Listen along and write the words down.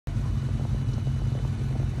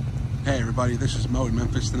Hey everybody, this is Mo in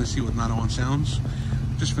Memphis, Tennessee with 901 Sounds.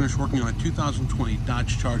 Just finished working on a 2020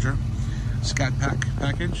 Dodge Charger Scat Pack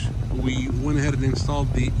package. We went ahead and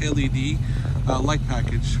installed the LED light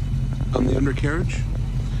package on the undercarriage,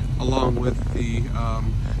 along with the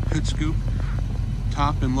hood scoop,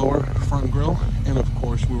 top and lower front grille, and of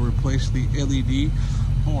course we replaced the LED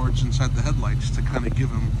boards inside the headlights to kind of give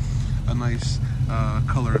them a nice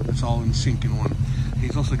color that's all in sync in one.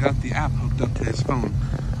 He's also got the app hooked up to his phone.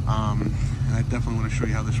 And I definitely want to show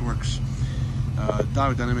you how this works.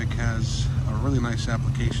 Diod has a really nice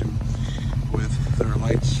application with their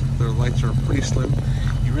lights. Their lights are pretty slim.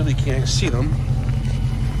 You really can't see them.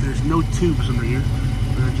 There's no tubes under here.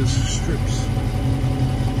 They're just strips.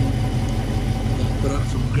 Put out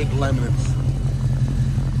some good laminates.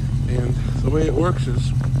 And the way it works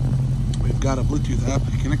is we've got a Bluetooth app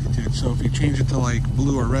connected to it. So if you change it to like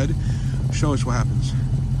blue or red, show us what happens.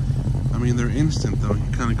 I mean, they're instant though.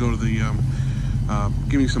 You kind of go to the,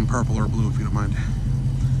 give me some purple or blue if you don't mind.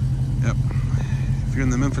 Yep. If you're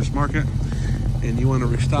in the Memphis market and you want to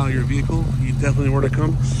restyle your vehicle, you definitely want to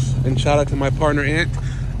come. And shout out to my partner, Ant.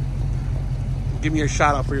 Give me a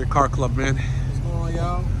shout out for your car club, man. What's going on,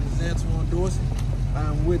 y'all? This is Antoine Dorsey.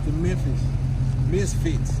 I'm with the Memphis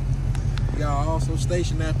Misfits. Y'all also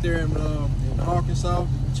stationed out there in Arkansas.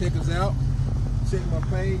 Check us out. Check my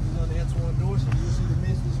page. It's under Antoine Dorsey. You'll see the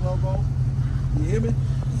Misfits logo. You hear me?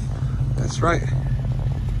 That's right.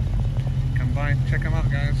 Come by and check them out,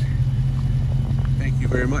 guys. Thank you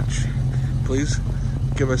very much. Please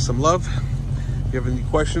give us some love. If you have any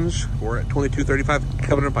questions, we're at 2235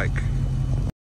 Covenant Pike.